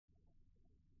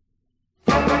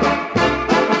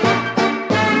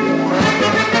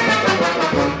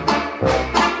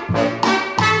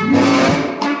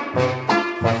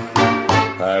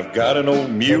got an old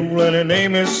mule and her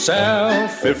name is Sal.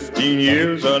 15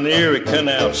 years on the Erie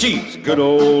Canal. She's a good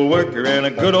old worker and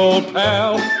a good old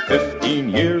pal. 15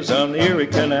 years on the Erie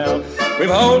Canal. We've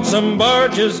hauled some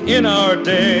barges in our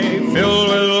day, filled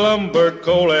with lumber,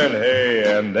 coal, and hay.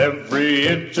 And every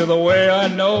inch of the way I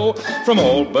know, from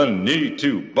Albany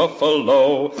to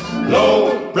Buffalo.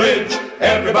 Low Bridge,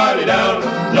 everybody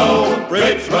down. Low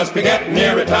Bridge, must be getting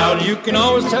near a town. You can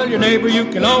always tell your neighbor, you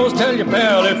can always tell your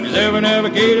pal, if he's ever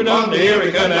navigated on the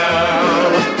Erie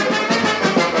Canal.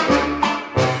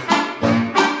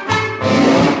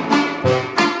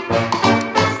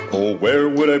 Where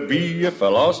would I be if I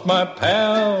lost my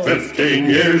pal? 15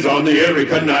 years on the Erie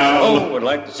Canal. Oh, I'd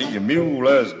like to see a mule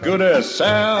as good as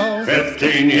Sal.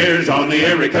 15 years on the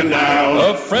Erie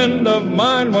Canal. A friend of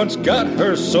mine once got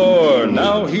her sore.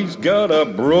 Now he's got a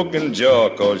broken jaw,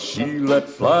 'cause she let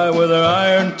fly with her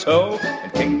iron toe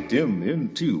and kicked him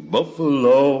into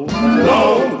Buffalo.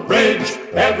 Low Bridge,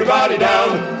 everybody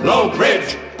down. Low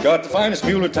Bridge. Got the finest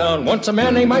mule in town. Once a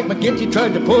man named Mike McGinty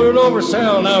tried to pull it over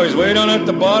Sal. Now he's way down at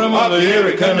the bottom of the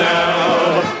Erie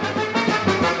Canal.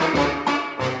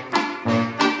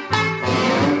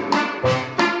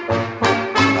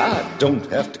 I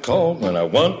don't have to call when I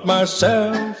want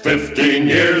myself. 15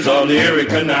 years on the Erie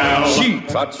Canal. She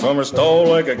trots from her stall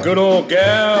like a good old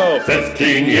gal.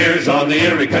 15 years on the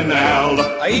Erie Canal.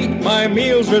 I eat my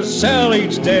meals with Sal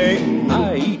each day.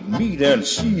 I eat meat and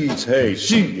she eats hay.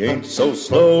 She ain't so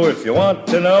slow if you want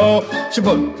to know. She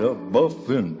put the buff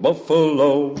in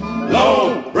Buffalo.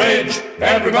 Low Bridge,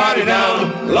 everybody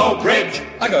down. Low Bridge.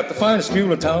 I got the finest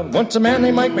mule in town. Once a man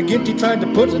named Mike McGinty tried to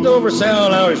put it over Sal.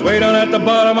 Now he's way down at the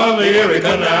bottom of the Erie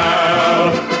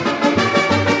Canal.